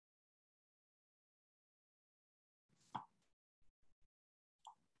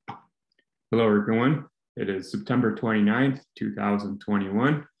Hello, everyone. It is September 29th,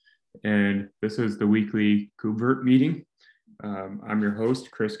 2021, and this is the weekly KubeVirt meeting. I'm your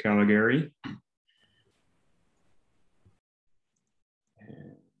host, Chris Caligari.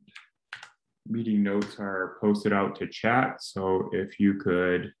 And meeting notes are posted out to chat, so if you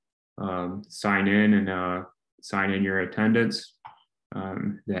could sign in and sign in your attendance,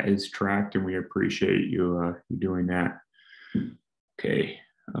 that is tracked, and we appreciate you doing that. Okay.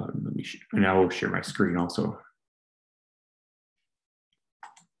 And I will share my screen also.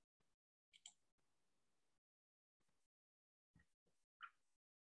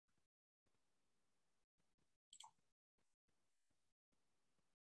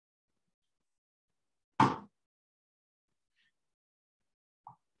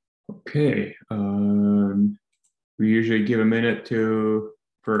 Okay, we usually give a minute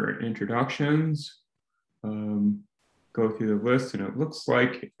for introductions. Go through the list, and it looks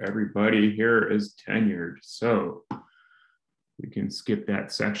like everybody here is tenured, so we can skip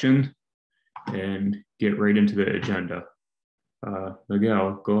that section and get right into the agenda.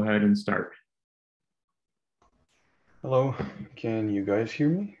 Miguel, go ahead and start. Hello, can you guys hear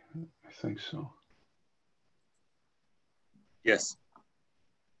me? I think so. Yes.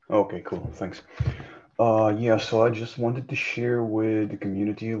 Okay, cool, thanks. Yeah, so I just wanted to share with the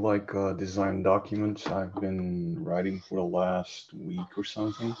community like design documents I've been writing for the last week or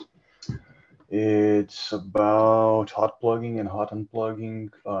something. It's about hot plugging and hot unplugging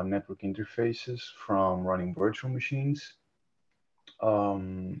network interfaces from running virtual machines.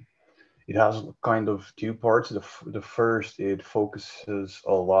 It has kind of two parts. The first, it focuses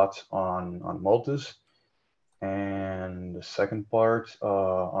a lot on Multis, and the second part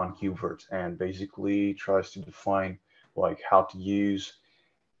on KubeVirt, and basically tries to define like how to use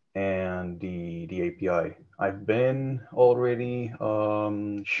and the API. I've been already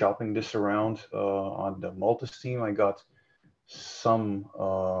shopping this around on the Multis team. I got some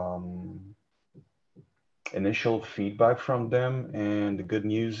initial feedback from them, and the good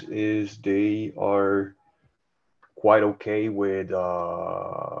news is they are quite okay with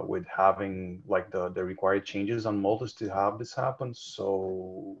having like the required changes on Multis to have this happen.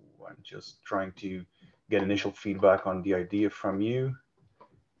 So I'm just trying to get initial feedback on the idea from you,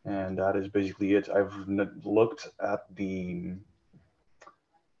 and that is basically it. I've looked at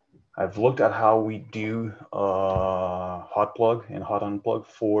how we do hot plug and hot unplug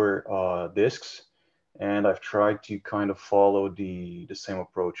for disks, and I've tried to kind of follow the same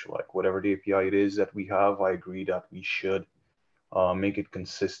approach. Like whatever the API it is that we have, I agree that we should make it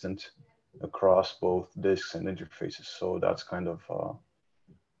consistent across both disks and interfaces. So that's kind of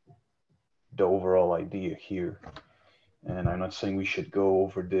the overall idea here. And I'm not saying we should go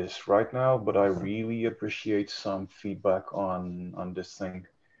over this right now, but I really appreciate some feedback on this thing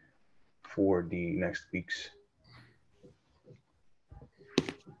for the next weeks.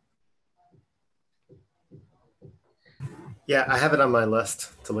 Yeah, I have it on my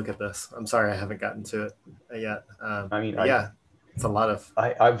list to look at this. I'm sorry I haven't gotten to it yet. Yeah, it's a lot of...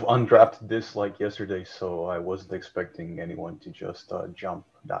 I've unwrapped this like yesterday, so I wasn't expecting anyone to just jump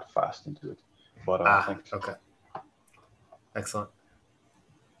that fast into it. But thanks. Okay. Excellent.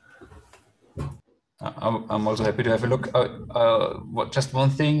 I'm also happy to have a look. Just one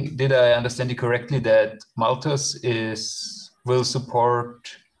thing, did I understand you correctly that Multis will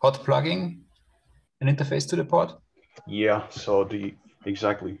support hot plugging an interface to the pod? Yeah, so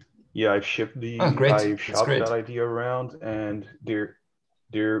exactly. Yeah, I've shipped I've shopped that idea around, and they're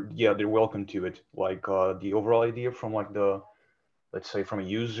welcome to it. Like the overall idea from like let's say from a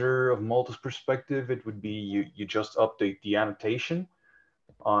user of Multis perspective, it would be you just update the annotation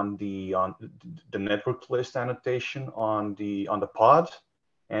on the network list annotation on the pod,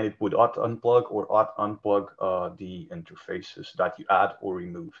 and it would auto unplug or auto unplug the interfaces that you add or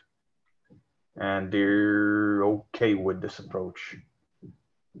remove. And they're okay with this approach.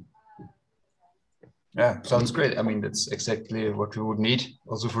 Yeah, sounds great. I mean, that's exactly what we would need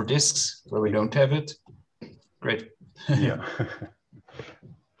also for disks where we don't have it. Great. Yeah.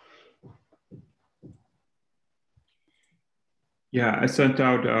 Yeah, I sent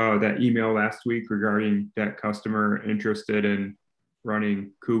out that email last week regarding that customer interested in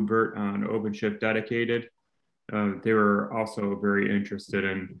running KubeVirt on OpenShift dedicated. They were also very interested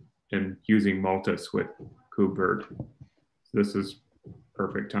in using Multis with KubeVirt. So this is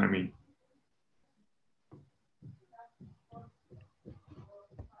perfect timing.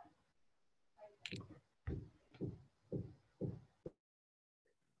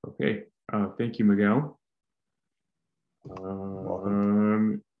 Okay, thank you, Miguel.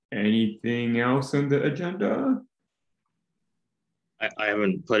 Anything else on the agenda? I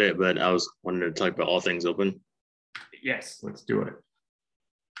haven't put it, but I was wanting to talk about all things open. Yes, let's do it.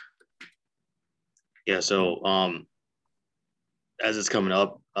 Yeah, so as it's coming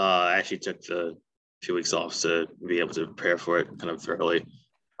up, I actually took the few weeks off to be able to prepare for it kind of thoroughly.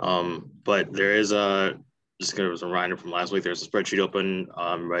 But there is just kind of a reminder from last week, there's a spreadsheet open,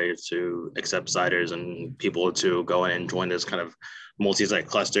 ready to accept CIDRs and people to go in and join this kind of multi-site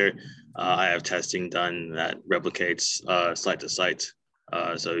cluster. I have testing done that replicates site to site.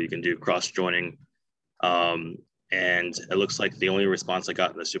 So you can do cross-joining. And it looks like the only response I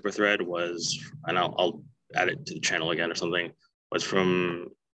got in the super thread was, and I'll add it to the channel again or something, was from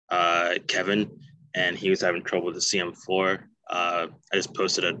Kevin, and he was having trouble with the CM4. I just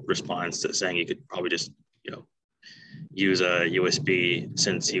posted a response to saying you could probably just, use a USB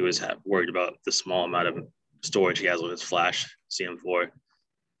since he was worried about the small amount of storage he has with his flash CM4.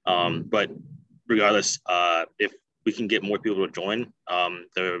 But regardless, if we can get more people to join,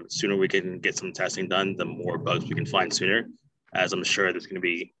 the sooner we can get some testing done, the more bugs we can find sooner, as I'm sure there's going to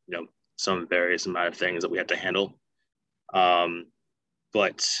be, some various amount of things that we have to handle.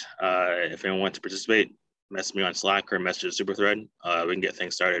 But if anyone wants to participate, message me on Slack or message the super thread. We can get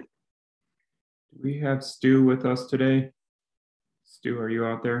things started. Do we have Stu with us today? Stu, are you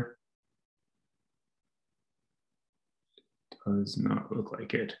out there? Does not look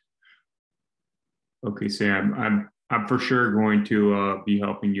like it. Okay, Sam, I'm for sure going to be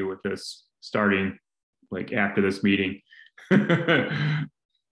helping you with this starting like after this meeting.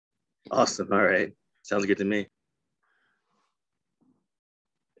 Awesome. All right. Sounds good to me.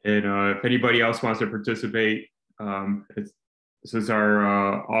 And if anybody else wants to participate, this is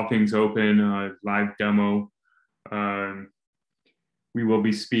our All Things Open live demo. We will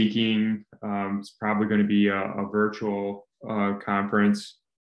be speaking. It's probably going to be a virtual conference.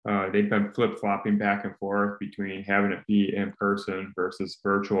 They've been flip-flopping back and forth between having it be in person versus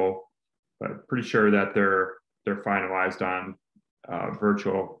virtual, but pretty sure that they're finalized on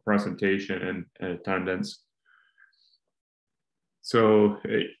virtual presentation and attendance. So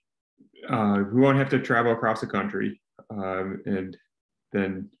we won't have to travel across the country, and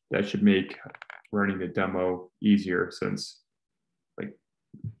then that should make running the demo easier, since like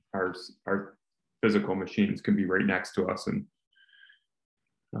our physical machines can be right next to us. And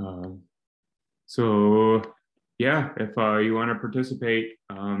so yeah, if you want to participate,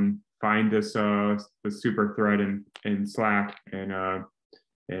 find this the super thread in Slack and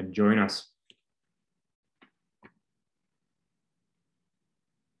join us.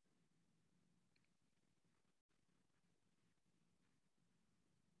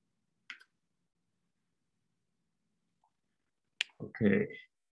 Okay.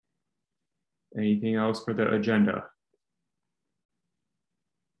 Anything else for the agenda?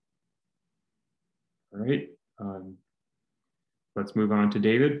 All right. Let's move on to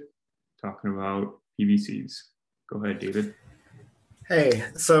David, talking about PVCs. Go ahead, David. Hey,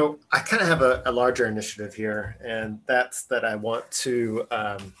 so I kind of have a larger initiative here, and that's that I want to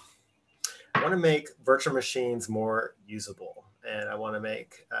make virtual machines more usable, and I want to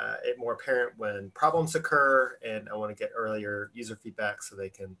make it more apparent when problems occur, and I want to get earlier user feedback so they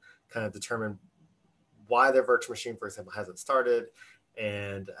can kind of determine why their virtual machine, for example, hasn't started,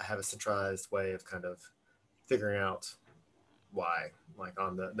 and have a centralized way of kind of figuring out why, like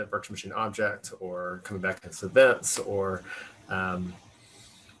on the virtual machine object, or coming back into events, or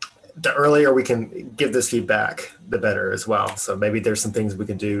the earlier we can give this feedback, the better as well. So maybe there's some things we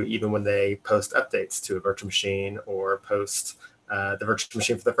can do even when they post updates to a virtual machine or post the virtual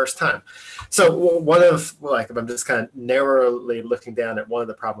machine for the first time. So one of, like, if I'm just kind of narrowly looking down at one of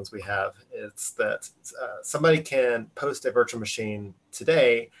the problems we have, is that somebody can post a virtual machine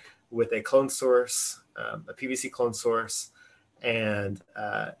today with a clone source, a PVC clone source, and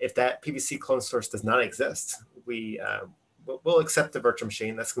if that PVC clone source does not exist, we'll accept the virtual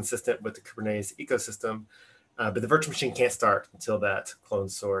machine. That's consistent with the Kubernetes ecosystem, but the virtual machine can't start until that clone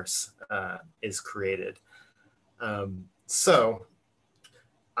source is created. So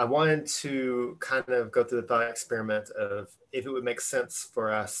I wanted to kind of go through the thought experiment of if it would make sense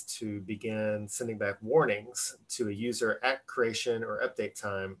for us to begin sending back warnings to a user at creation or update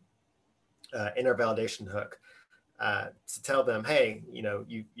time in our validation hook to tell them, hey,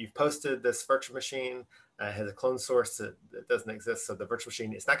 you've posted this virtual machine, has a clone source that doesn't exist, so the virtual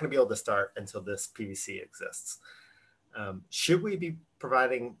machine is not going to be able to start until this PVC exists. Should we be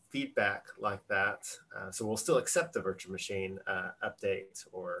providing feedback like that? So we'll still accept the virtual machine update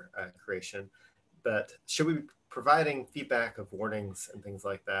or creation, but should we be providing feedback of warnings and things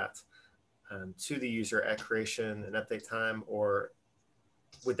like that to the user at creation and update time, or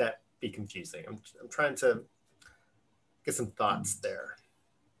would that be confusing? I'm trying to get some thoughts there.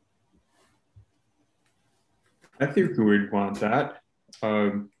 I think we would want that.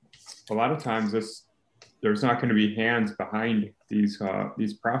 A lot of times there's not going to be hands behind these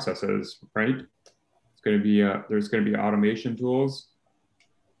processes, right? It's going to be there's going to be automation tools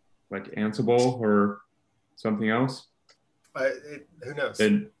like Ansible or something else. Who knows?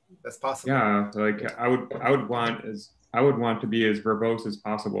 And, that's possible. Yeah, like I would want to be as verbose as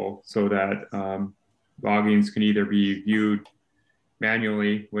possible so that logins can either be viewed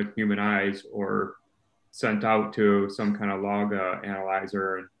manually with human eyes or sent out to some kind of log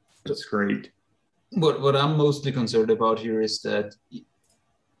analyzer, and it's great. What I'm mostly concerned about here is that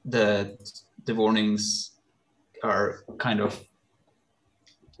the warnings are kind of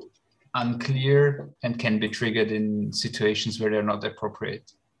unclear and can be triggered in situations where they're not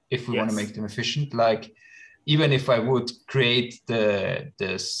appropriate. If we want to make them efficient, like even if I would create the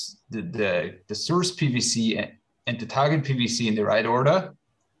source PVC and the target PVC in the right order,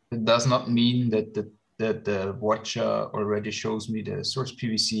 it does not mean that the watcher already shows me the source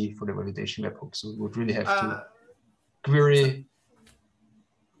PVC for the validation webhook. So we would really have to query.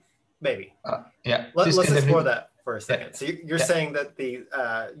 Maybe. Yeah. Let's explore that for a second. Yeah. So you're saying that the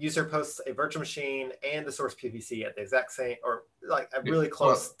user posts a virtual machine and the source PVC at the exact same, or like a really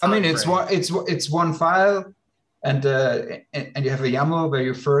close. Well, I mean, it's one file, and you have a YAML where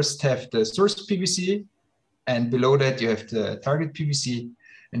you first have the source PVC, and below that you have the target PVC.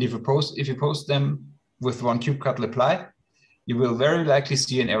 And if you post them with one kubectl apply, you will very likely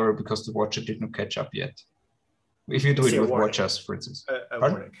see an error because the watcher did not catch up yet. If you do it with watchers, for instance. A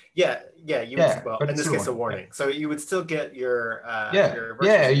warning. Yeah, you would, well, in this case, a warning. So you would still get your I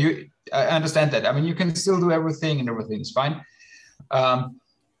understand that. I mean, you can still do everything and everything is fine.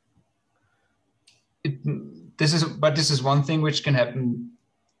 This is one thing which can happen.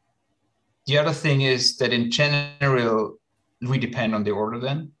 The other thing is that in general, we depend on the order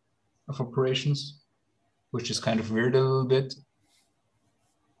then of operations, which is kind of weird a little bit.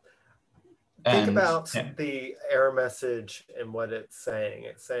 Think about the error message and what it's saying.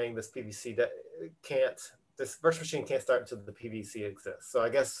 It's saying this PVC this virtual machine can't start until the PVC exists. So I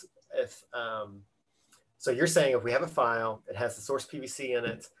guess if, so you're saying if we have a file, it has the source PVC in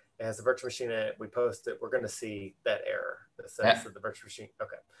it, it has the virtual machine in it, we post it, we're going to see that error that says that the virtual machine,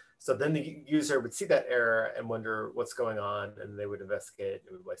 okay. So then the user would see that error and wonder what's going on, and they would investigate,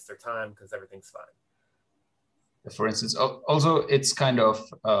 it would waste their time because everything's fine. For instance, also it's kind of,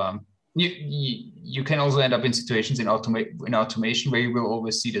 you can also end up in situations in automation where you will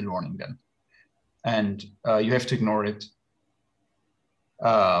always see the warning then, and you have to ignore it.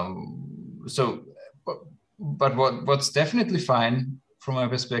 But what's definitely fine from my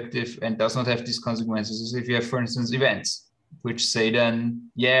perspective and does not have these consequences is if you have, for instance, events which say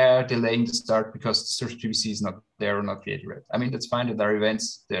then, delaying the start because the source PVC is not there or not yet read. I mean, that's fine. There are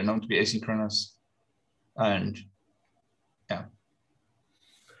events. They're known to be asynchronous, and yeah.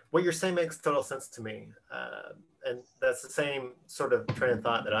 What you're saying makes total sense to me. And that's the same sort of train of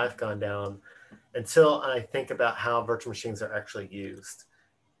thought that I've gone down until I think about how virtual machines are actually used.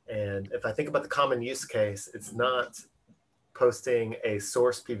 And if I think about the common use case, it's not posting a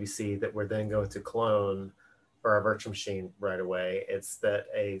source PVC that we're then going to clone for our virtual machine right away. It's that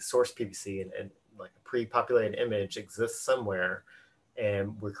a source PVC and like a pre-populated image exists somewhere,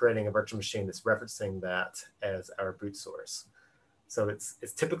 and we're creating a virtual machine that's referencing that as our boot source. So it's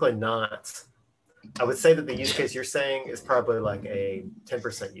typically not, I would say that the use case you're saying is probably like a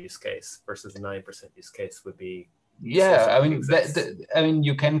 10% use case versus a 9% use case would be. Yeah, I mean,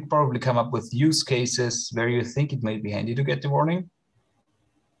 you can probably come up with use cases where you think it may be handy to get the warning.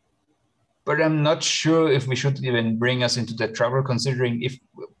 But I'm not sure if we should even bring us into that trouble, considering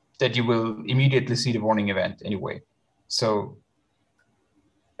that you will immediately see the warning event anyway. So,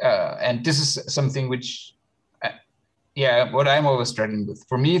 and this is something which, what I'm always struggling with.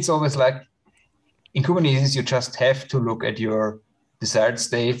 For me, it's always like in Kubernetes, you just have to look at your desired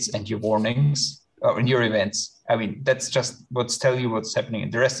states and your warnings and your events. I mean, that's just what's telling you what's happening,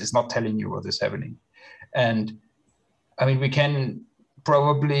 and the rest is not telling you what is happening. And I mean, we can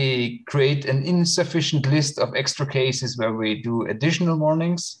probably create an insufficient list of extra cases where we do additional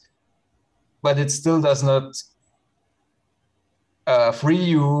warnings, but it still does not free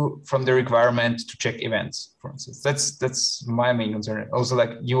you from the requirement to check events, for instance. That's my main concern. Also,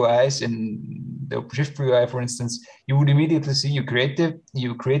 like UIs in the OpenShift UI, for instance, you would immediately see you create the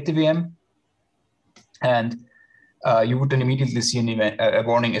VM, and you would then immediately see an event, a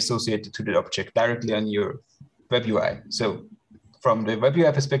warning associated to the object directly on your web UI. So from the web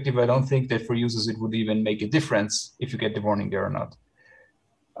UI perspective, I don't think that for users it would even make a difference if you get the warning there or not.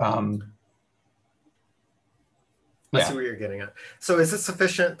 I see what you're getting at. So is it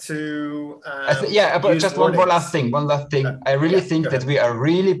sufficient to yeah, but just one last thing. I really think that we are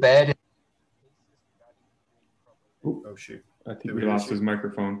really bad. Oh shoot. I think we lost his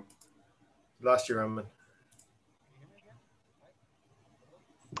microphone. Lost you, Roman.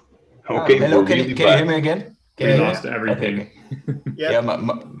 Okay, hello, can you hear me again? We lost everything. Yep.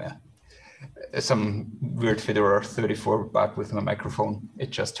 Yeah, some weird Fedora 34 bug with my microphone. It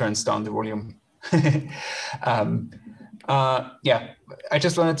just turns down the volume. Yeah, I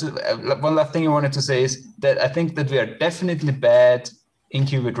just wanted to, one last thing I wanted to say is that I think that we are definitely bad in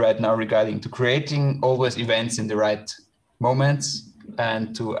KubeVirt right now regarding to creating always events in the right moments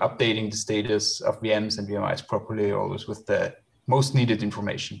and to updating the status of VMs and VMIs properly, always with the most needed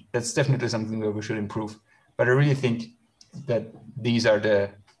information. That's definitely something where we should improve. But I really think that these are the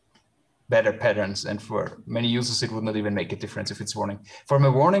better patterns, and for many users it would not even make a difference if it's warning. From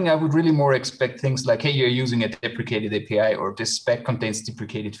a warning, I would really more expect things like, hey, you're using a deprecated API, or this spec contains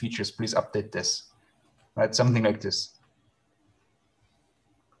deprecated features, please update this, right? Something like this.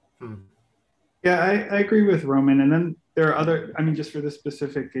 Yeah, I agree with Roman. And then there are other, I mean, just for this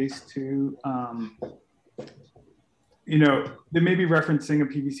specific case too, you know, they may be referencing a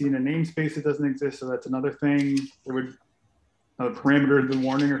PVC in a namespace that doesn't exist, so that's another thing. There would a parameter of the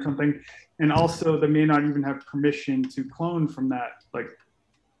warning or something. And also they may not even have permission to clone from that like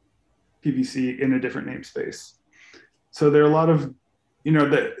PVC in a different namespace. So there are a lot of, you know,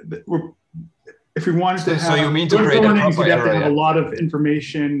 that we're, if we wanted to have, so you mean to create a proper you'd have to have a lot of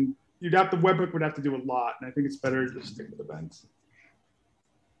information. The webhook would have to do a lot. And I think it's better to stick with events.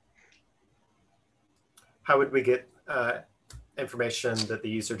 How would we get information that the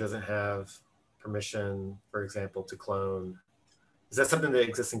user doesn't have permission, for example, to clone? Is that something that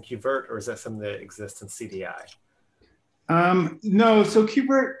exists in KubeVirt, or is that something that exists in CDI? No, so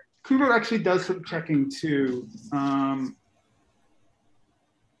KubeVirt actually does some checking too.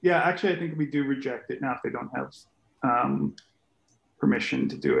 Yeah, actually, I think we do reject it now if they don't have permission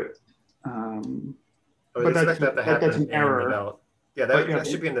to do it. But that's an error. Yeah, that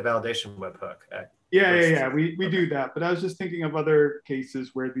should be in the validation webhook. Yeah. We do that. But I was just thinking of other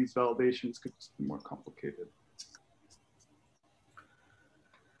cases where these validations could be more complicated.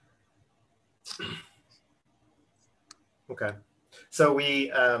 Okay, so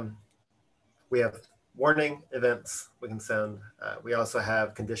we have warning events we can send. We also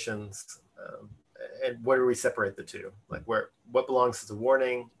have conditions, and where do we separate the two? Like what belongs as a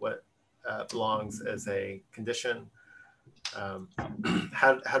warning, what belongs as a condition? How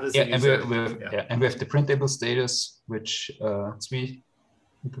does the user? And we have the printable status, which we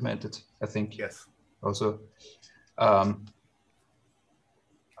implemented, I think. Yes. Also.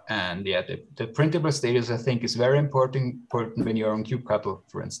 And yeah, the printable status, I think, is very important when you're on kubectl,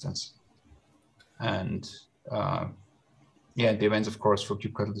 for instance. And yeah, the events, of course, for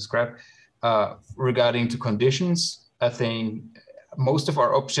kubectl describe. Regarding to conditions, I think most of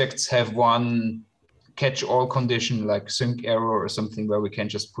our objects have one catch-all condition, like sync error or something, where we can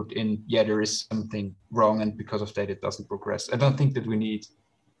just put in, yeah, there is something wrong, and because of that, it doesn't progress. I don't think that we need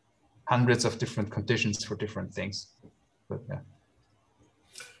hundreds of different conditions for different things, but yeah.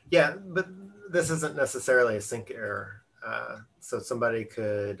 Yeah, but this isn't necessarily a sync error. So somebody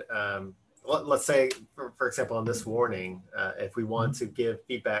could, let's say, for example, on this warning, if we want to give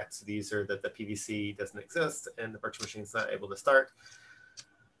feedback to the user that the PVC doesn't exist and the virtual machine is not able to start,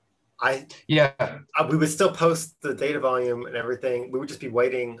 we would still post the data volume and everything. We would just be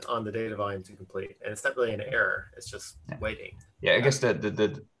waiting on the data volume to complete, and it's not really an error. It's just waiting. Yeah, I guess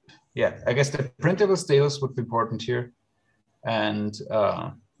the printable status would be important here, and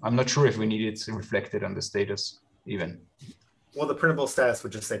I'm not sure if we need it reflected on the status even. Well, the printable status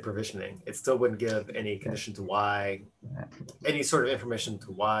would just say provisioning. It still wouldn't give any condition to why, any sort of information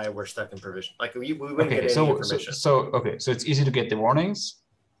to why we're stuck in provision. Like we wouldn't get any information. So it's easy to get the warnings,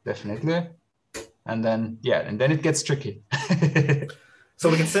 definitely. And then, and then it gets tricky. So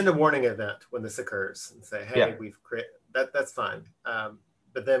we can send a warning event when this occurs and say, hey, we've created, that's fine.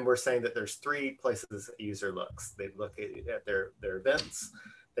 But then we're saying that there's 3 places a user looks. They look at their events,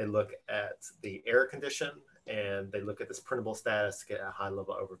 they look at the error condition, and they look at this printable status to get a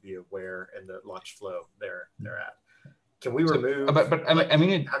high-level overview of where in the launch flow they're at. Can we remove?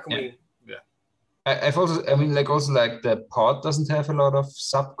 How can we? Yeah. I've also, like the pod doesn't have a lot of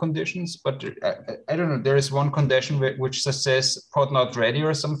sub conditions, but I don't know. There is one condition which just says pod not ready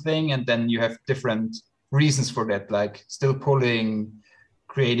or something, and then you have different reasons for that, like still pulling,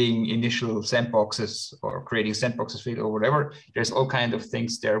 creating initial sandboxes, or creating sandboxes field or whatever. There's all kinds of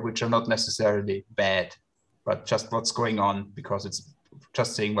things there which are not necessarily bad, but just what's going on, because it's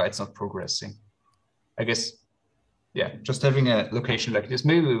just saying why it's not progressing. I guess Yeah, just having a location like this.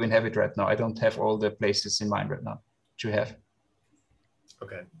 Maybe we even have it right now. I don't have all the places in mind right now. Do you have?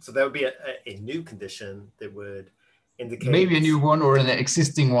 Okay, so that would be a new condition that would indicate maybe a new one or an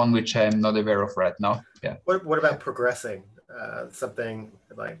existing one which I'm not aware of right now. Yeah. What about progressing? Something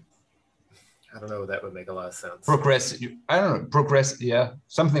like, I don't know, that would make a lot of sense. Progress, I don't know, progress, yeah,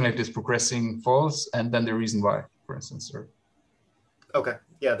 something like this, progressing false, and then the reason why, for instance. Or, okay,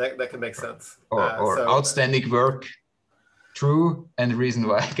 yeah, that could make sense. Or so, outstanding work, true, and the reason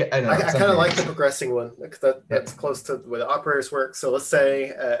why. I kind of like the progressing one, because that's close to where the operators work. So let's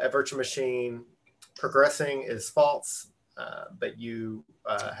say a virtual machine progressing is false, but you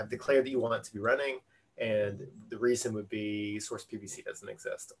have declared that you want it to be running, and the reason would be source PVC doesn't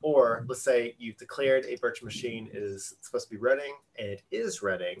exist. Or let's say you've declared a virtual machine is supposed to be running, and it is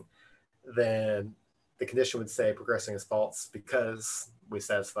running, then the condition would say progressing is false because we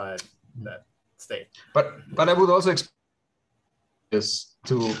satisfied that state. But I would also expect this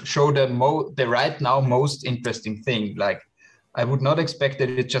to show the right now most interesting thing. Like, I would not expect that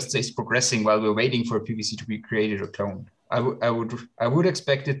it just says progressing while we're waiting for a PVC to be created or cloned. I would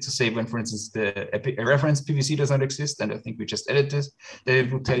expect it to say when, for instance, a reference PVC does not exist, and I think we just added this, that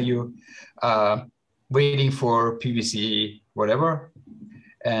it would tell you waiting for PVC whatever,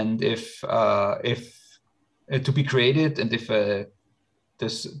 and if to be created, and if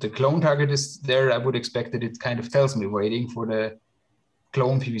the clone target is there, I would expect that it kind of tells me waiting for the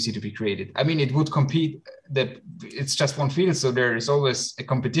clone PVC to be created. I mean, it would compete, it's just one field, so there is always a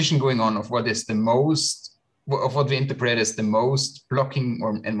competition going on of what is the most, of what we interpret as the most blocking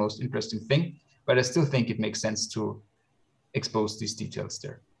and most interesting thing, but I still think it makes sense to expose these details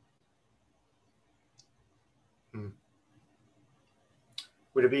there.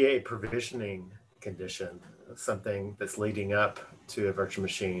 Would it be a provisioning condition, something that's leading up to a virtual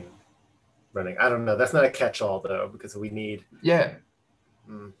machine running? I don't know. That's not a catch-all though, because we need. Yeah.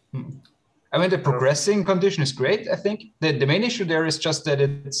 I mean, the progressing condition is great. I think the main issue there is just that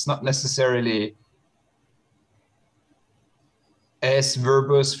it's not necessarily as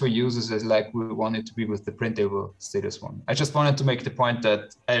verbose for users as like we want it to be with the printable status one. I just wanted to make the point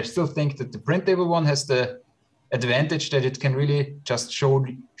that I still think that the printable one has the advantage that it can really just show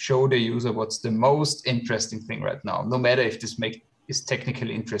the user what's the most interesting thing right now, no matter if this is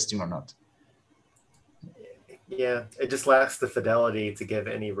technically interesting or not. Yeah, it just lacks the fidelity to give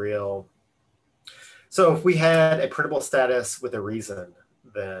any real. So if we had a printable status with a reason,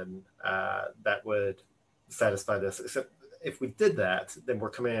 then that would satisfy this. Except if we did that, then we're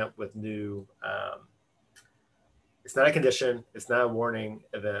coming up with new. It's not a condition. It's not a warning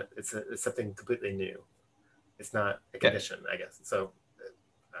event. It's something completely new. It's not a condition, I guess. So.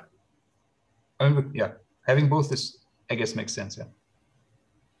 Yeah, having both this, I guess, makes sense. Yeah.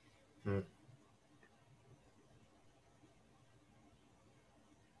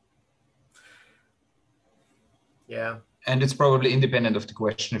 Yeah. And it's probably independent of the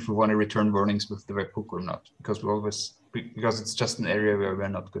question if we want to return warnings with the webhook or not, because it's just an area where we're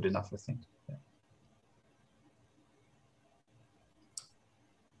not good enough, I think. Yeah.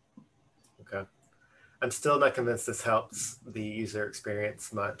 Okay. I'm still not convinced this helps the user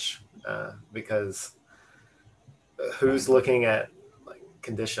experience much, because who's looking at like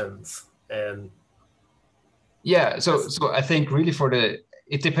conditions and. Yeah, so I think really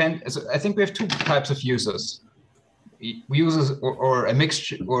it depends. So I think we have two types of users. Users or a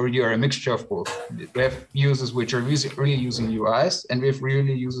mixture, or you're a mixture of both. We have users which are really using UIs, and we have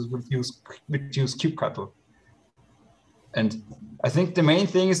really users which use kubectl. And I think the main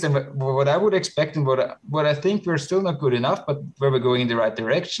thing is that what I would expect and what I think we're still not good enough, but where we're going in the right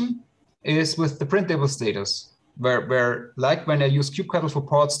direction, is with the printable status, where like when I use kubectl for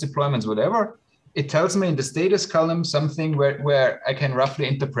ports, deployments, whatever, it tells me in the status column something where I can roughly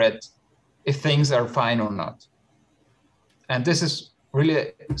interpret if things are fine or not. And this is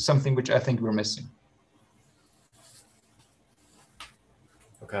really something which I think we're missing.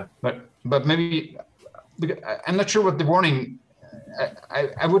 Okay. But maybe, I'm not sure what the warning,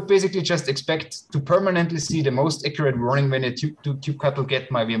 I would basically just expect to permanently see the most accurate warning when I do kubectl get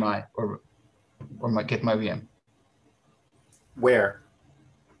my VMI or get my VM. Where?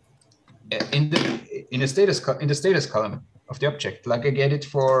 In the status column of the object, like I get it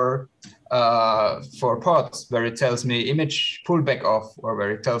for pods, where it tells me image pullback off, or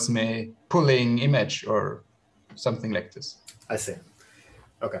where it tells me pulling image or something like this. I see.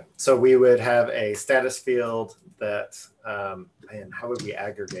 Okay, so we would have a status field that, man, how would we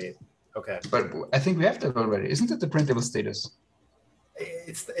aggregate? Okay. But I think we have that already. Isn't it the printable status?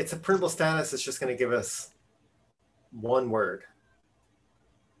 It's a printable status. It's just going to give us one word.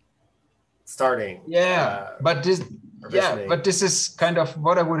 Starting. Yeah, but Yeah, but this is kind of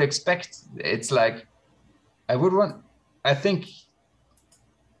what I would expect. It's like, I think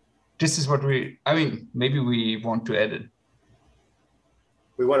this is what maybe we want to add it.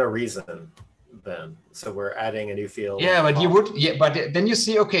 We want a reason then. So we're adding a new field. Yeah, but but then you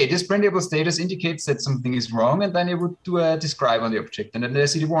see, okay, this printable status indicates that something is wrong, and then you would do a describe on the object, and then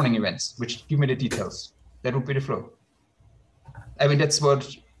there's the warning events, which give me the details. That would be the flow. I mean, that's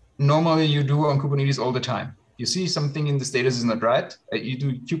what normally you do on Kubernetes all the time. You see something in the status is not right. You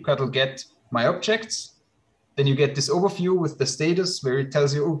do kubectl get my objects. Then you get this overview with the status where it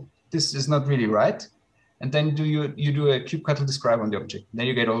tells you, oh, this is not really right. And then you do a kubectl describe on the object. Then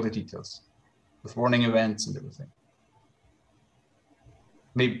you get all the details with warning events and everything.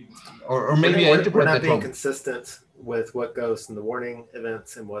 Maybe, or maybe I interpret we're not that being wrong. consistent with what goes in the warning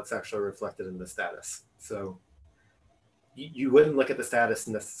events and what's actually reflected in the status. So you wouldn't look at the status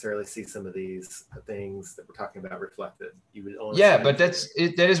and necessarily see some of these things that we're talking about reflected. You would only but that's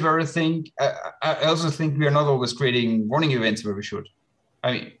it. That is where I think, I also think we are not always creating warning events where we should.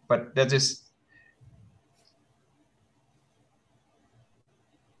 I mean, but that is,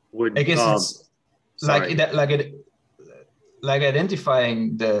 I guess it's like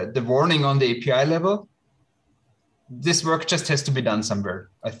identifying the warning on the API level. This work just has to be done somewhere,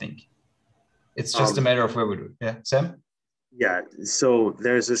 I think. It's just a matter of where we do it. Yeah, Sam? Yeah, so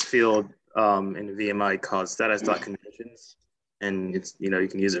there's this field in VMI called status.conditions. And it's, you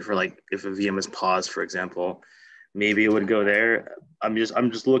can use it for like, if a VM is paused, for example, maybe it would go there. I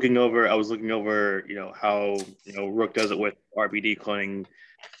was looking over, how, Rook does it with RBD cloning.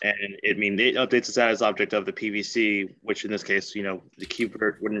 And it updates the status object of the PVC, which in this case, the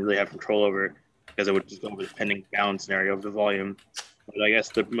KubeVirt wouldn't really have control over because it would just go over the pending bound scenario of the volume. But I guess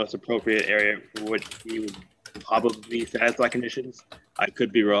the most appropriate area for which we would probably status conditions. I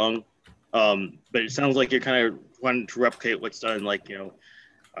could be wrong. But it sounds like you're kind of wanting to replicate what's done like,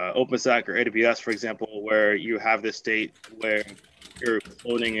 OpenStack or AWS, for example, where you have this state where you're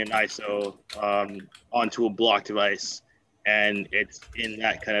cloning an ISO onto a block device, and it's in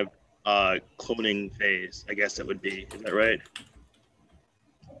that kind of cloning phase, I guess it would be. Is that right?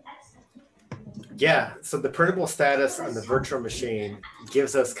 Yeah, so the printable status on the virtual machine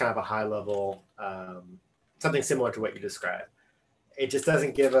gives us kind of a high level, something similar to what you described. It just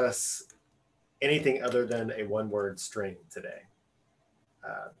doesn't give us anything other than a one-word string today.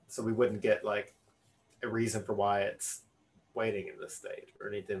 So we wouldn't get like a reason for why it's waiting in this state or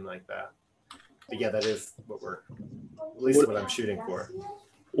anything like that. But yeah, that is what at least what I'm shooting for.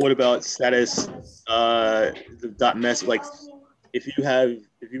 What about status, the dot message, like if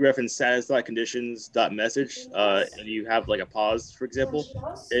you reference status.conditions.message and you have like a pause, for example,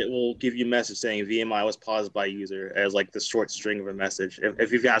 it will give you a message saying VMI was paused by user as like the short string of a message.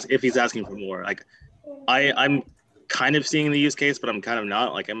 If he's asking for more, like I'm kind of seeing the use case, but I'm kind of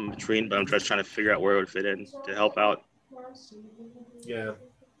not. Like I'm in between, but I'm just trying to figure out where it would fit in to help out. Yeah.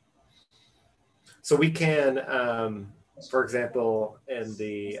 So we can, for example, in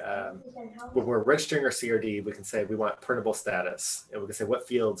the when we're registering our CRD, we can say we want printable status, and we can say what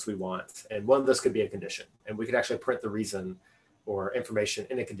fields we want, and one of those could be a condition, and we could actually print the reason or information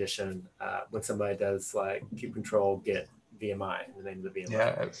in a condition when somebody does like kubectl get VMI, the name of the VMI.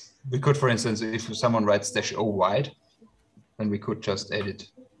 Yeah, we could, for instance, if someone writes -o wide, then we could just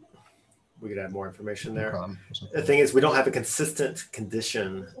edit. We could add more information there. The thing is, we don't have a consistent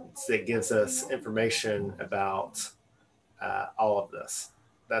condition that gives us information about all of this.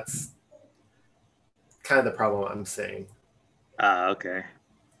 That's kind of the problem I'm seeing. Okay.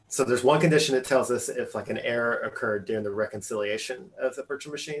 So there's one condition that tells us if like an error occurred during the reconciliation of the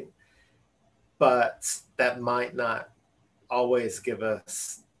virtual machine, but that might not always give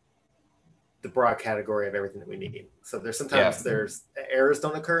us the broad category of everything that we need. So there's sometimes there's errors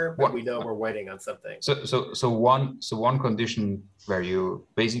don't occur, but we know we're waiting on something. So one condition where you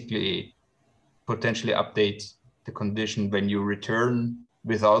basically potentially update the condition when you return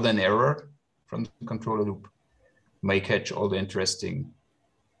without an error from the controller loop may catch all the interesting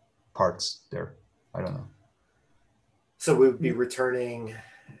parts there. I don't know. So we would be returning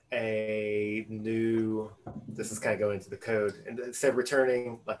a new, this is kind of going into the code, and instead of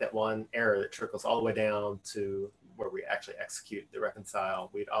returning like that one error that trickles all the way down to where we actually execute the reconcile,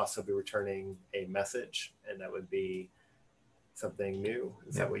 we'd also be returning a message, and that would be something new.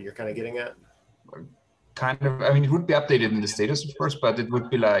 Is that what you're kind of getting at? Kind of, I mean, it would be updated in the status, of course, but it would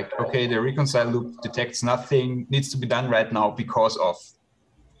be like, okay, the reconcile loop detects nothing needs to be done right now because of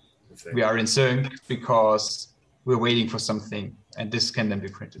we are in sync, because we're waiting for something, and this can then be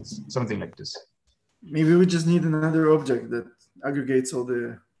printed, something like this. Maybe we just need another object that aggregates all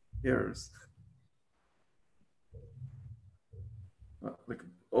the errors. like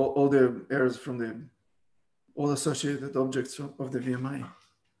all the errors from the all associated objects of the VMI.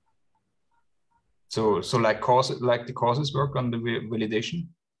 So like the causes work on the validation?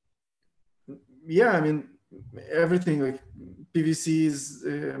 Yeah, I mean, everything like PVCs,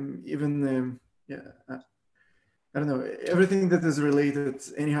 even, I don't know, everything that is related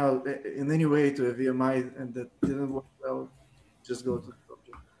anyhow, in any way to a VMI and that didn't work well, just go to the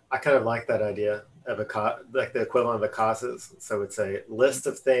object. I kind of like that idea of like the equivalent of a causes. So it's a list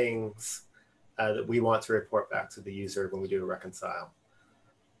of things that we want to report back to the user when we do a reconcile.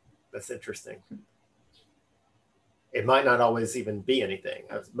 That's interesting. It might not always even be anything.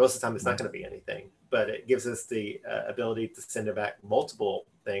 Most of the time, it's not going to be anything, but it gives us the ability to send it back multiple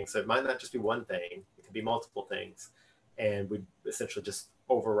things. So it might not just be one thing; it could be multiple things, and we essentially just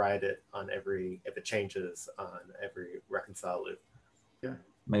override it on if it changes on every reconcile loop. Yeah,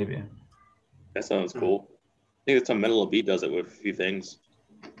 maybe. That sounds cool. I think it's some MetalOB does it with a few things.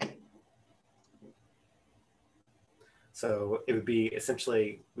 So it would be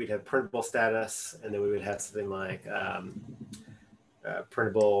essentially, we'd have printable status, and then we would have something like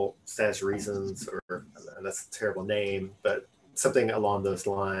printable status reasons, or that's a terrible name, but something along those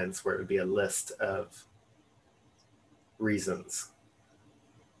lines where it would be a list of reasons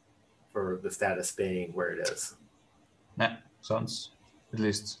for the status being where it is. Yeah, sounds at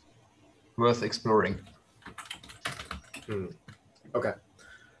least worth exploring. Okay,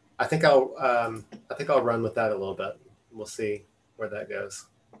 I think I'll run with that a little bit. We'll see where that goes.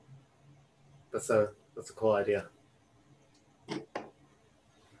 That's a cool idea.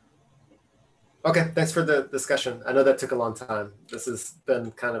 Okay, thanks for the discussion. I know that took a long time. This has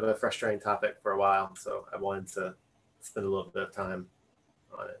been kind of a frustrating topic for a while, so I wanted to spend a little bit of time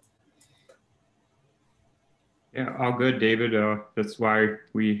on it. Yeah, all good, David. That's why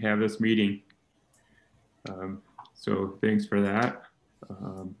we have this meeting. So thanks for that.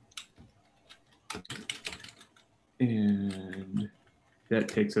 And that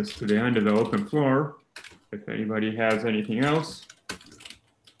takes us to the end of the open floor. If anybody has anything else.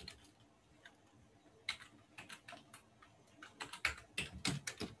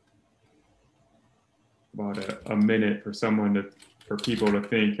 About a minute for people to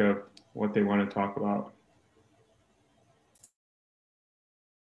think of what they want to talk about.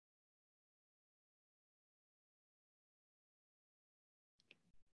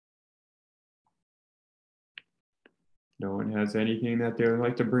 No one has anything that they would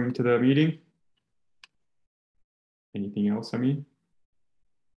like to bring to the meeting? Anything else, I mean?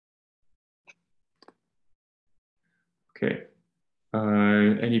 Okay.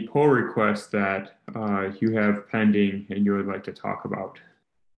 Any pull requests that you have pending and you would like to talk about?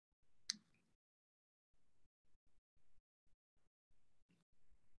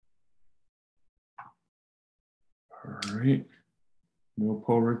 All right. No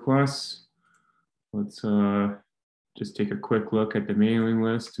pull requests. Let's just take a quick look at the mailing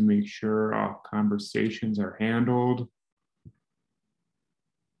list to make sure all conversations are handled.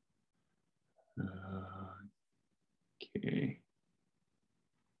 Okay.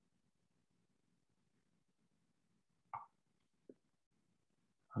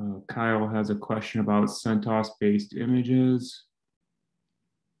 Kyle has a question about CentOS-based images.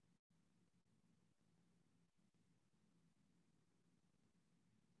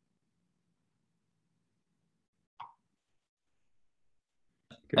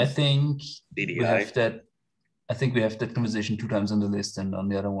 I think we have that. I think we have that conversation 2 times on the list, and on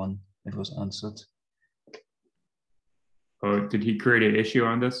the other one it was answered. Oh, did he create an issue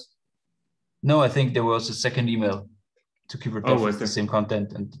on this? No, I think there was a second email to KubeVirt with the same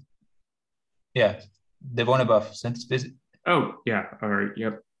content, and yeah, the one above CentOS. Oh yeah, all right,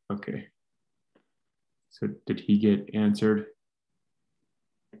 yep, okay. So did he get answered?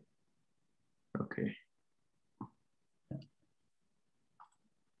 Okay.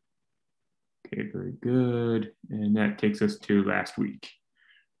 Okay, very good. And that takes us to last week.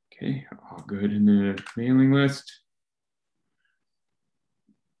 Okay, all good in the mailing list.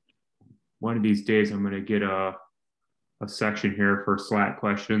 One of these days, I'm going to get a section here for Slack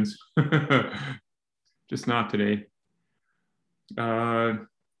questions. Just not today. Bug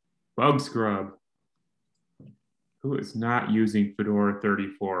Scrub. Who is not using Fedora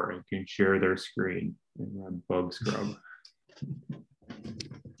 34 and can share their screen and run Bug Scrub?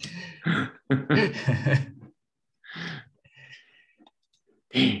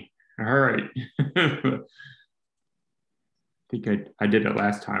 All right. I think I did it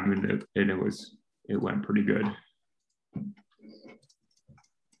last time and it went pretty good.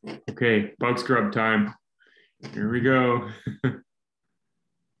 Okay, Bug Scrub time. Here we go.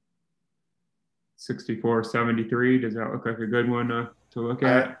 6473, does that look like a good one? to look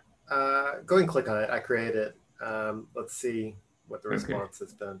at? Go and click on it. I created it. Let's see what the response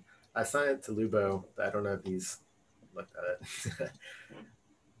has been. I assigned it to Lubo, but I don't know if he's looked at it.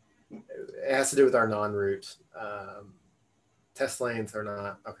 It has to do with our non-root. Test lanes are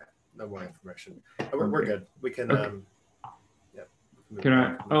not, okay, no more information. We're good. We can, yeah. Can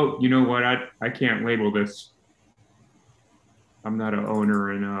I, oh, you know what? I can't label this. I'm not an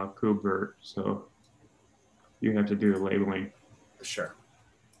owner in KubeVirt, so you have to do the labeling. Sure.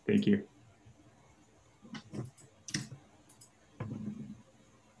 Thank you.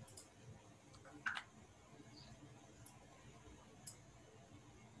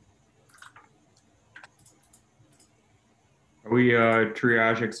 Are we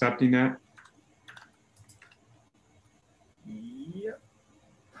triage accepting that? Yep.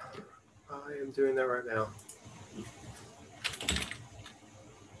 I am doing that right now.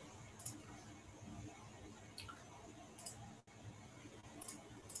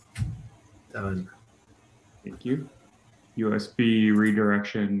 Done. Thank you. USB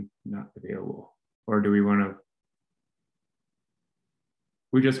redirection not available. Or do we want to?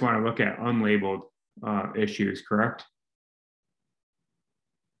 We just want to look at unlabeled issues, correct?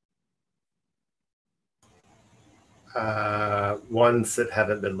 Ones that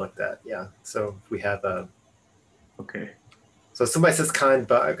haven't been looked at, yeah. So we have a. Okay. So somebody says kind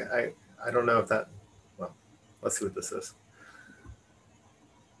bug. I don't know if that. Well, let's see what this is.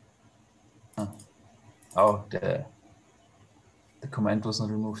 Oh, the comment was not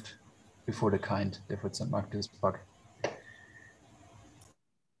removed before the kind, therefore it's not marked as bug.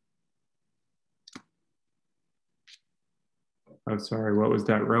 Oh, sorry. What was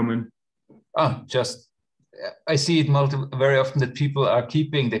that, Roman? Oh, just I see it very often that people are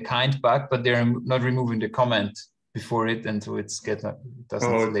keeping the kind bug, but they're not removing the comment before it, and so it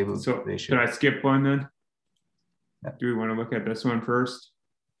doesn't label so the issue. Should I skip one then? Yeah. Do we want to look at this one first?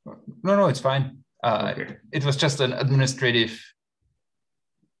 No, it's fine. Okay. It was just an administrative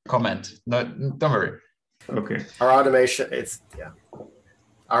comment. No, don't worry. Okay. Our automation,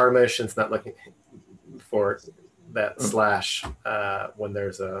 our automation's not looking for that slash when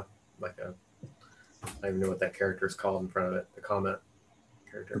there's a I don't even know what that character is called in front of it, the comment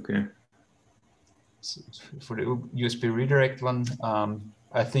character. Okay. So for the USB redirect one,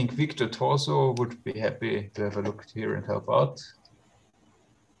 I think Victor Torso would be happy to have a look here and help out.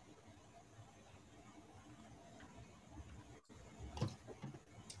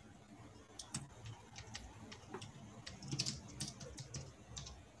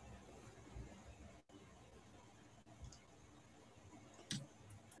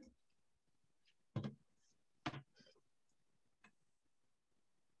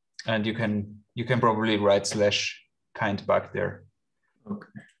 And you can probably write slash kind bug there. Okay.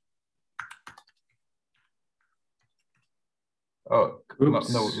 Oh,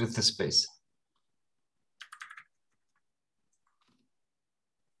 oops. No, with the space.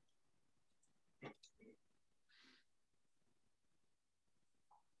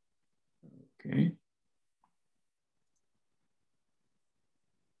 Okay.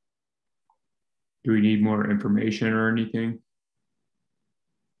 Do we need more information or anything?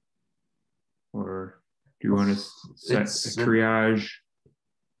 Or do you want to set a triage?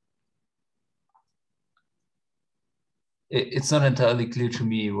 It's not entirely clear to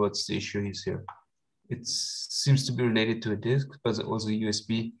me what's the issue is here. It seems to be related to a disk, but also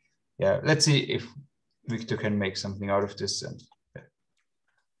USB. Yeah, let's see if Victor can make something out of this. And yeah.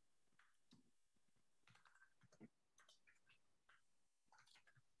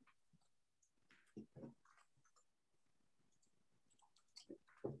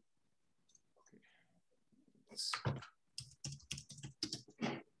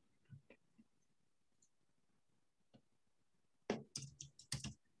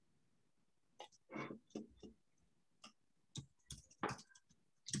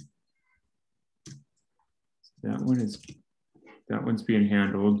 That one's being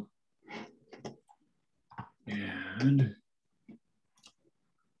handled. And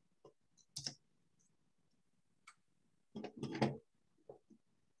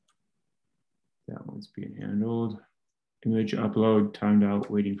that one's being handled. Image upload timed out,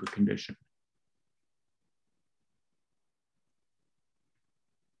 waiting for condition.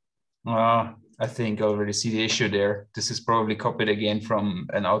 I think I already see the issue there. This is probably copied again from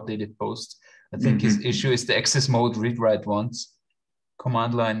an outdated post. I think his issue is the access mode read-write once.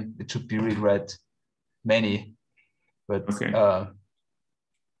 Command line, it should be read-write many, but okay. I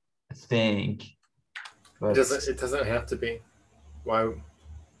think. But it doesn't have to be. Why?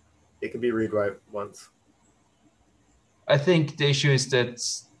 It can be read-write once. I think the issue is that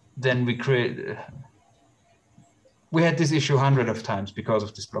then we create. we had this issue hundreds of times because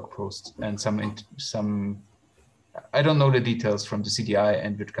of this blog post and some. I don't know the details from the CDI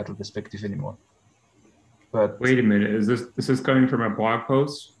and Virtkatal perspective anymore. But wait a minute, is this coming from a blog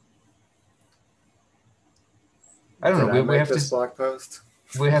post? I don't know. We have this blog post.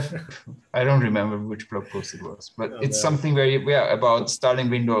 We have. I don't remember which blog post it was, but it's something very about installing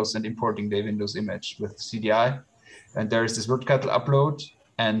Windows and importing the Windows image with CDI, and there is this Virtkatal upload,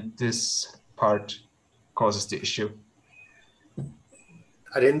 and this part causes the issue.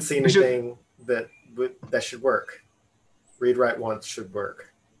 I didn't see anything that should work. Read write once should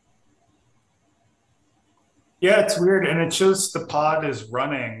work. Yeah, it's weird, and it shows the pod is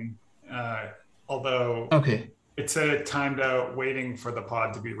running, although it said it timed out waiting for the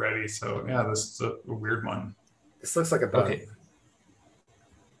pod to be ready. So yeah, this is a weird one. This looks like a bug. Okay.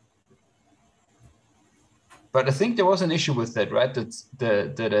 But I think there was an issue with that, right? That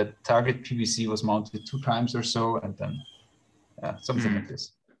the target PVC was mounted 2 times or so, and then something like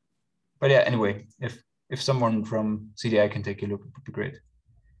this. But yeah, anyway, if someone from CDI can take a look, it would be great.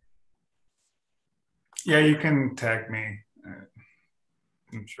 Yeah, you can tag me.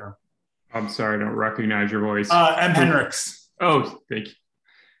 I'm sure. I'm sorry, I don't recognize your voice. M. Henricks. Oh, thank you.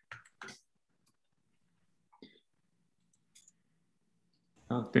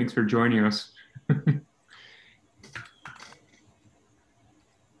 Oh, thanks for joining us.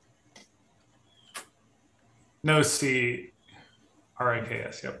 No C,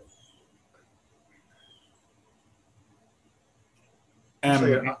 R-I-K-S, yep.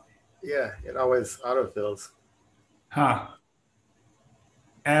 Yeah, it always autofills. Huh.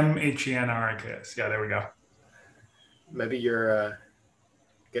 M-H-E-N-R-I-K-S. Yeah, there we go. Maybe your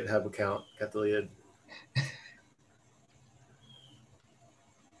GitHub account got deleted.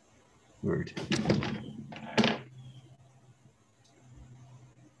 Weird.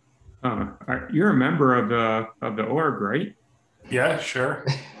 You're a member of the org, right? Yeah, sure.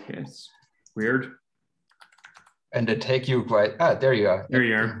 Yes. Weird. And they take you quite. There you are. There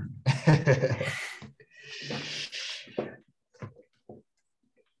you are.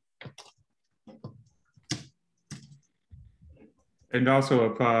 And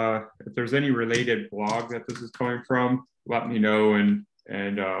also, if there's any related blog that this is coming from, let me know, and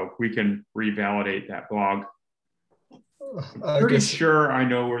we can revalidate that blog. I'm pretty sure I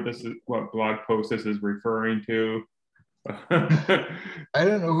know where this is, what blog post this is referring to. I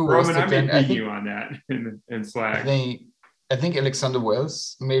don't know who Roman, was I may ping you on that in Slack. I think Alexander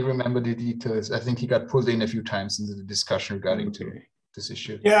Wells may remember the details. I think he got pulled in a few times into the discussion regarding to this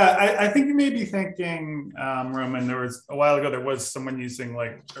issue. Yeah, I think you may be thinking, Roman, there was a while ago, there was someone using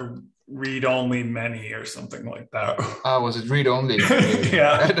like a read-only many or something like that. Was it read-only?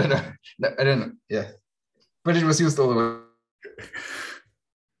 Yeah. I don't know. No, I don't know. Yeah. But it was used all the way.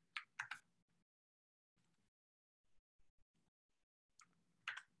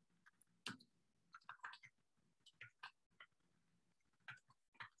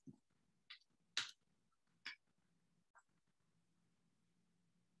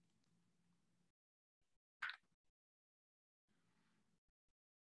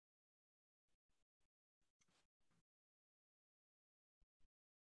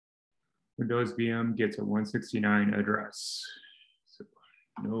 Windows VM gets a 169 address. So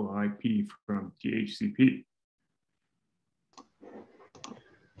no IP from DHCP.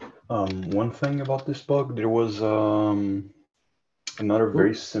 One thing about this bug, there was another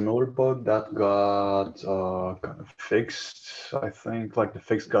very similar bug that got kind of fixed. I think like the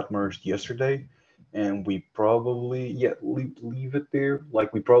fix got merged yesterday, and we probably leave it there.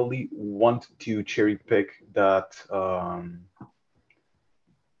 Like we probably want to cherry pick that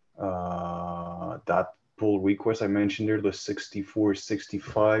that pull request I mentioned there, the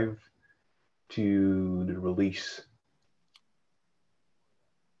 6465 to the release.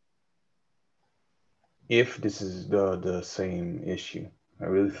 If this is the same issue. I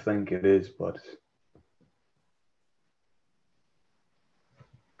really think it is, but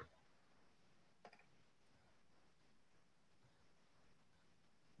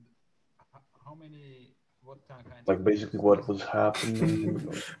How many? What kind of like basically what was happening?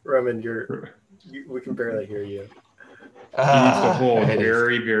 Roman, we can barely hear you. He needs to hold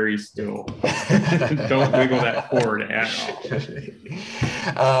very, very still. Don't wiggle that cord at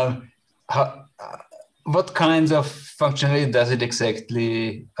all. What kinds of functionality does it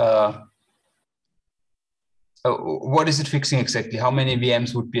exactly? What is it fixing exactly? How many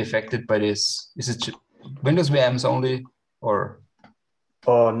VMs would be affected by this? Is it Windows VMs only, or?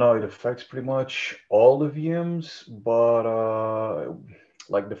 No, it affects pretty much all the VMs, but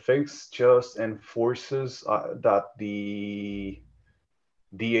like the fix just enforces that the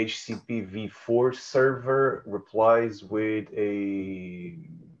DHCP v4 server replies with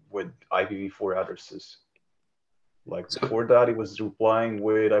IPv4 addresses. Like before that, it was replying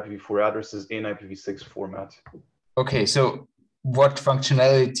with IPv4 addresses in IPv6 format. Okay, so what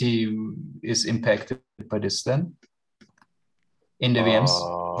functionality is impacted by this then? In the VMs,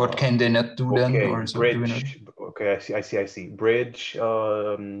 what can they not do then? Or so bridge. Okay, I see. Bridge,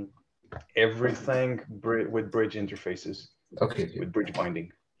 everything with bridge interfaces. Okay. With bridge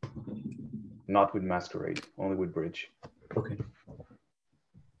binding, not with masquerade, only with bridge. Okay.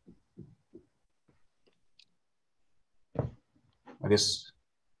 I guess,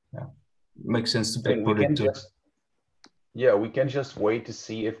 yeah, makes sense to backport it too. Yeah, we can just wait to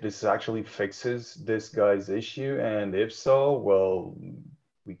see if this actually fixes this guy's issue, and if so, well,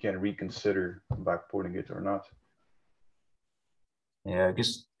 we can reconsider backporting it or not. Yeah, I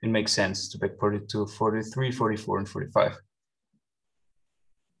guess it makes sense to backport it to 43, 44, and 45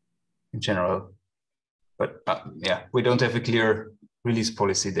 in general. But yeah, we don't have a clear release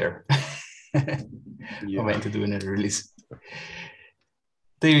policy there. Yeah. When to do another release.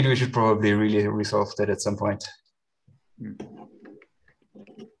 David, we should probably really resolve that at some point.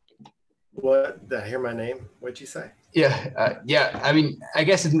 What? Did I hear my name? What'd you say? Yeah, yeah. I mean, I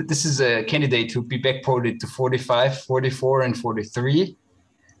guess this is a candidate to be backported to 45, 44, and 43,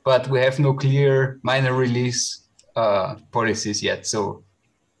 but we have no clear minor release policies yet. So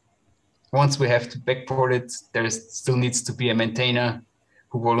once we have to backport it, there still needs to be a maintainer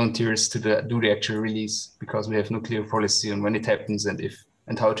who volunteers to do the actual release, because we have no clear policy on when it happens and if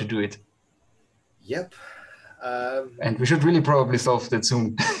and how to do it. Yep. And we should really probably solve that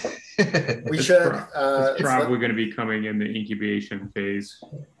soon. We should. It's probably going to be coming in the incubation phase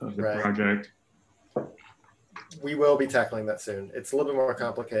of the project. We will be tackling that soon. It's a little bit more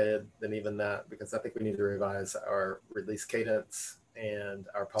complicated than even that, because I think we need to revise our release cadence and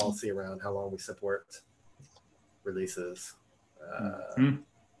our policy around how long we support releases.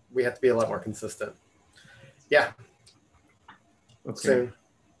 We have to be a lot more consistent. Yeah. Okay. Soon.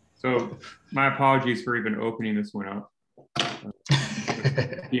 So my apologies for even opening this one up.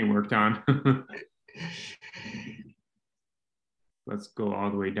 Being worked on. Let's go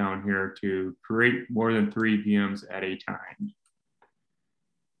all the way down here to create more than 3 VMs at a time.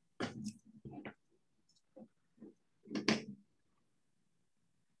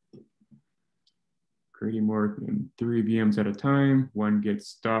 Creating more than 3 VMs at a time. One gets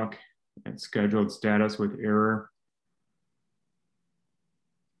stuck at scheduled status with error.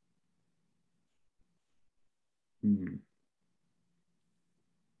 I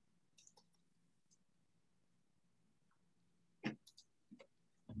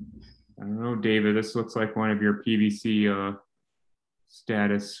don't know, David, this looks like one of your PVC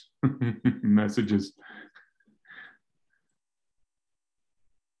status messages.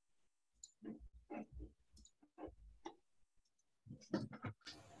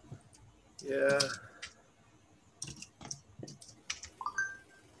 Yeah.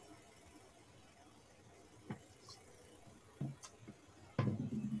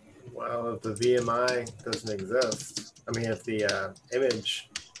 Well, if the VMI doesn't exist, I mean, if the image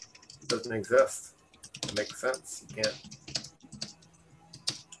doesn't exist, it makes sense. You can't.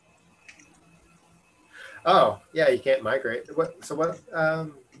 Oh, yeah, you can't migrate. What? So what?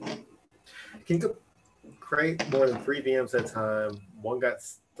 Can you go create more than 3 VMs at a time? One got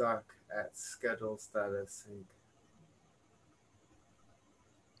stuck at schedule status.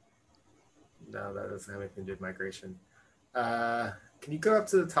 No, that doesn't have anything to do with migration. Can you go up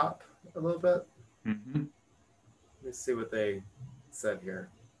to the top a little bit? Mm-hmm. Let me see what they said here.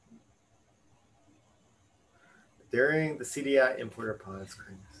 During the CDI importer pod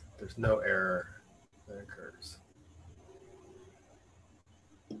screen, there's no error that occurs.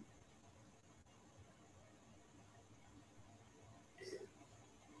 It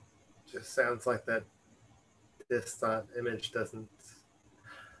just sounds like that this image doesn't.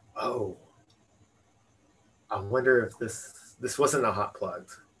 Oh, I wonder if this wasn't a hot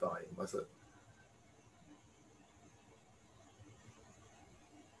plugged volume, was it?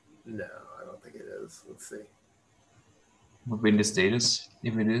 No, I don't think it is. Let's see. Would be in the status.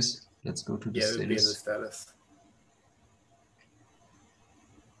 If it is, let's go to the status. Yeah, it would be in the status.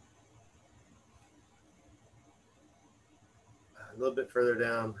 A little bit further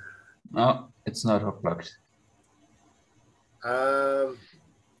down. No, it's not hot plugged.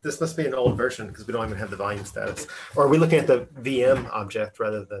 This must be an old version because we don't even have the volume status. Or are we looking at the VM object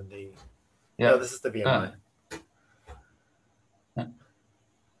rather than the? Yeah. No, this is the VMI. Yeah.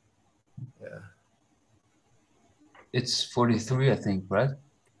 It's 43, I think, right?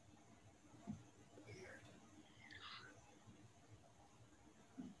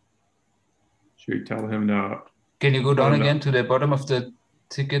 Should we tell him to? Can you go down again to the bottom of the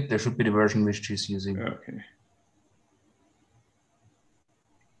ticket? There should be the version which he's using. Okay.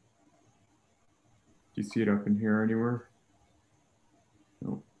 Do you see it up in here anywhere?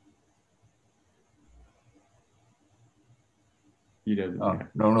 Nope. He doesn't. Oh,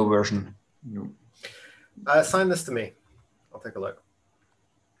 no version. Nope. Assign this to me. I'll take a look.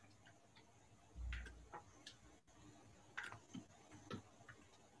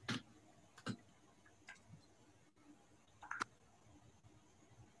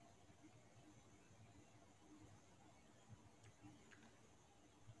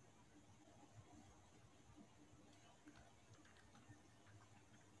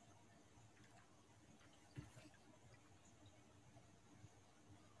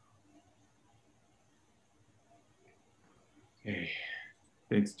 Okay,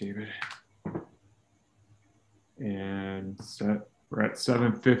 thanks, David. And we're at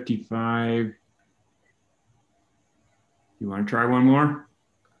 7:55. You want to try one more?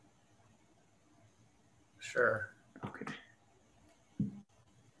 Sure. Okay.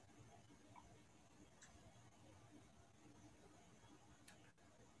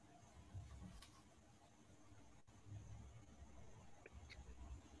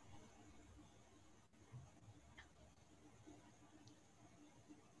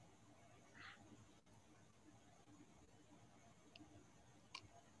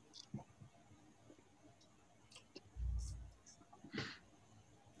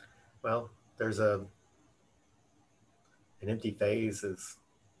 Well, there's an empty phase is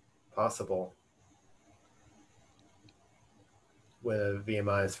possible when a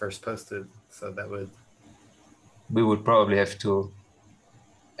VMI is first posted. So that would. We would probably have to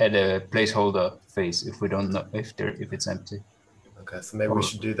add a placeholder phase if we don't know if it's empty. Okay, so maybe we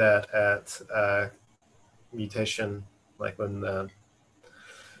should do that at mutation, like when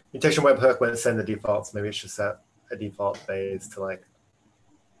mutation webhook when it send the defaults. Maybe it should set a default phase to like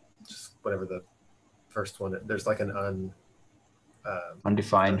just whatever the first one. There's like an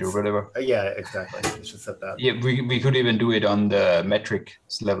undefined or whatever. Yeah, exactly. You should set that. Yeah, we could even do it on the metric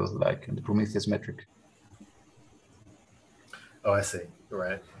level, like in the Prometheus metric. Oh, I see.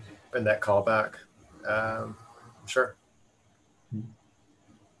 Right. And that callback. Sure.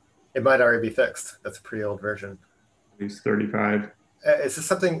 It might already be fixed. That's a pretty old version. At least 35. Is this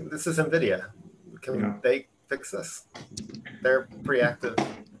something? This is NVIDIA. Can they fix this? They're pretty active.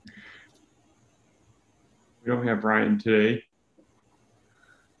 We don't have Ryan today.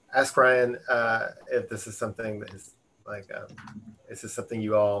 Ask Ryan if this is something that is like, is this something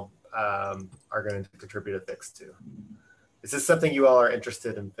you all are going to contribute a fix to? Is this something you all are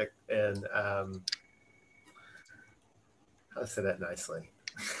interested in how to say that nicely?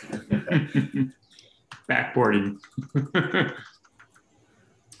 Backboarding.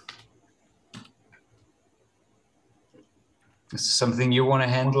 Is this something you want to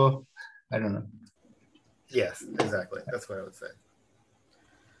handle? I don't know. Yes, exactly. That's what I would say.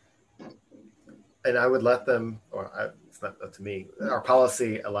 And I would let them, it's not up to me. Our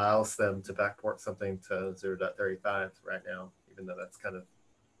policy allows them to backport something to 0.35 right now, even though that's kind of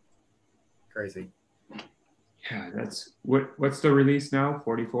crazy. Yeah, that's what's the release now?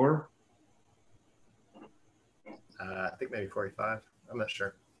 44? I think maybe 45. I'm not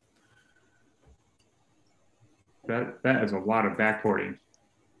sure. That is a lot of backporting,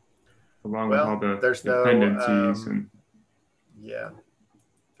 along with all the there's dependencies yeah.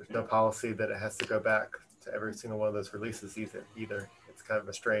 There's no policy that it has to go back to every single one of those releases either. It's kind of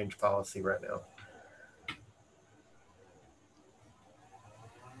a strange policy right now.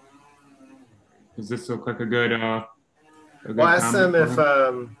 Does this look like a good well, ask them if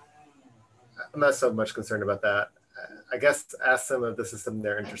I'm not so much concerned about that. I guess ask them if this is something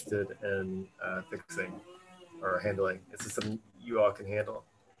they're interested in fixing or handling. Is this something you all can handle?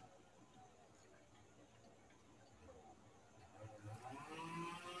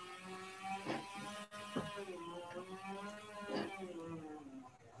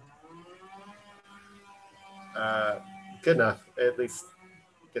 Good enough. It at least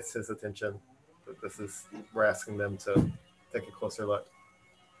gets his attention. But we're asking them to take a closer look.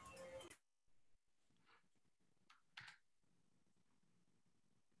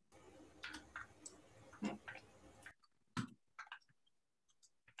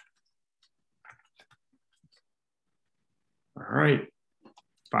 All right,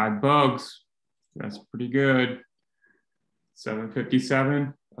 5 bugs. That's pretty good.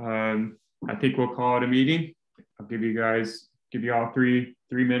 7:57. I think we'll call it a meeting. I'll give you all three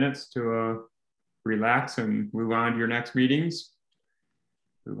minutes to relax and move on to your next meetings.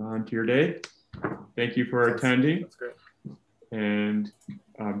 Move on to your day. Thank you for attending. That's great. And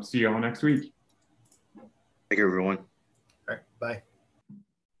see you all next week. Thank you, everyone. All right, bye.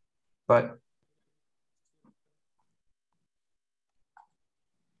 Bye.